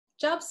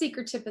Job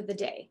seeker tip of the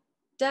day.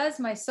 Does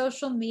my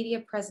social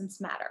media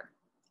presence matter?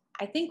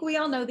 I think we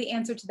all know the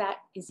answer to that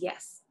is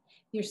yes.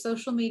 Your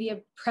social media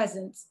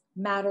presence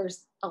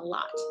matters a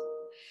lot.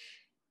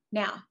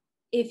 Now,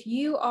 if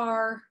you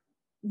are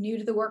new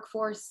to the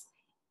workforce,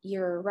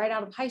 you're right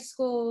out of high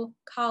school,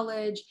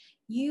 college,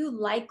 you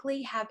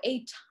likely have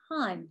a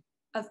ton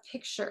of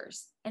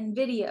pictures and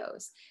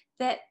videos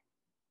that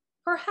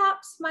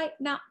perhaps might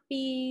not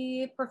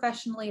be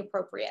professionally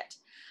appropriate.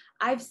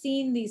 I've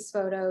seen these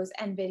photos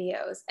and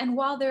videos, and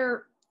while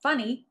they're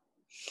funny,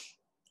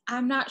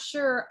 I'm not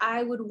sure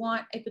I would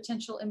want a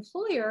potential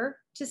employer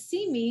to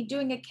see me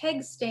doing a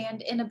keg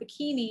stand in a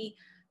bikini,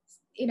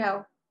 you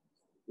know,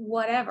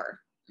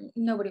 whatever.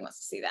 Nobody wants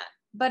to see that.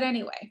 But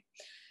anyway,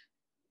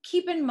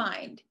 keep in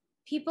mind,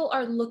 people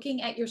are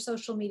looking at your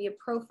social media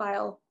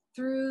profile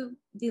through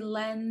the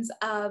lens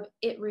of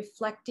it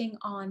reflecting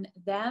on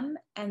them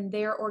and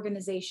their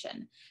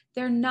organization.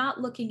 They're not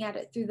looking at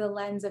it through the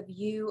lens of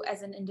you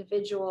as an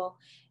individual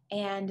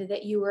and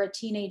that you were a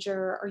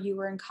teenager or you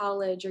were in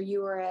college or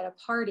you were at a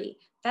party.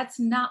 That's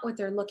not what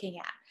they're looking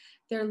at.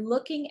 They're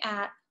looking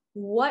at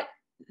what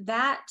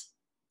that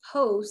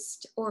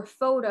post or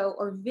photo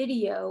or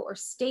video or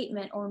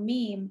statement or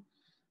meme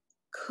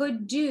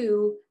could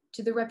do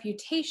to the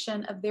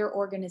reputation of their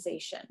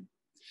organization.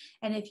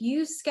 And if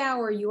you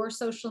scour your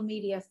social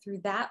media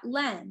through that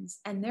lens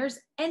and there's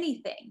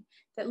anything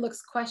that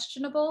looks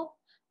questionable,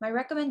 my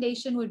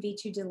recommendation would be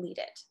to delete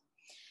it.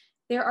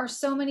 There are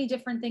so many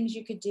different things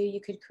you could do.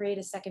 You could create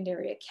a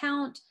secondary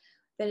account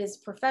that is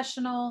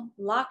professional,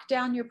 lock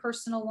down your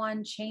personal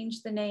one,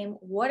 change the name,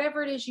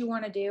 whatever it is you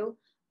want to do,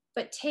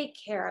 but take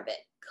care of it,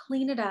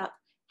 clean it up,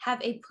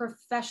 have a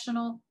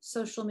professional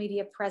social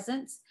media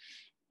presence,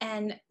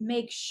 and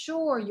make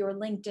sure your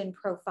LinkedIn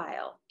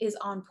profile is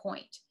on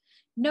point.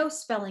 No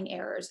spelling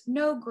errors,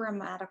 no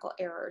grammatical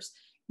errors,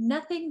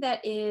 nothing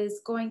that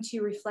is going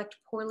to reflect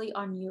poorly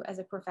on you as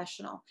a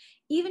professional.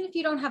 Even if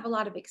you don't have a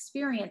lot of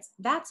experience,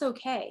 that's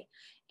okay.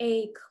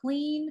 A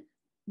clean,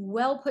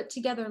 well put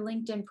together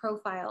LinkedIn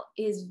profile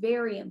is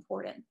very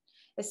important,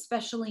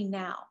 especially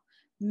now.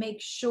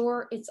 Make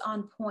sure it's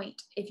on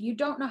point. If you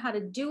don't know how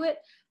to do it,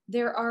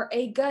 there are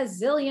a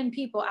gazillion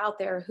people out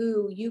there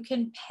who you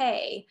can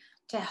pay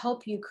to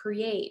help you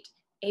create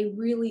a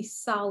really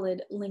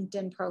solid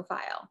LinkedIn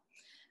profile.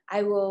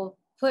 I will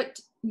put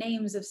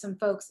names of some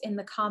folks in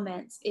the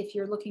comments if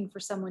you're looking for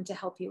someone to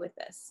help you with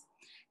this.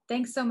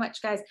 Thanks so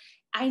much, guys.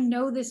 I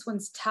know this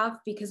one's tough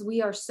because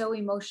we are so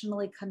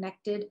emotionally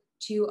connected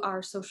to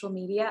our social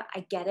media.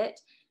 I get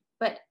it,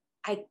 but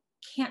I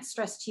can't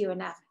stress to you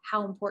enough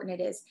how important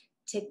it is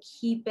to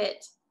keep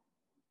it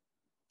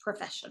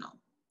professional.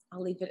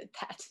 I'll leave it at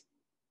that.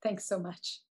 Thanks so much.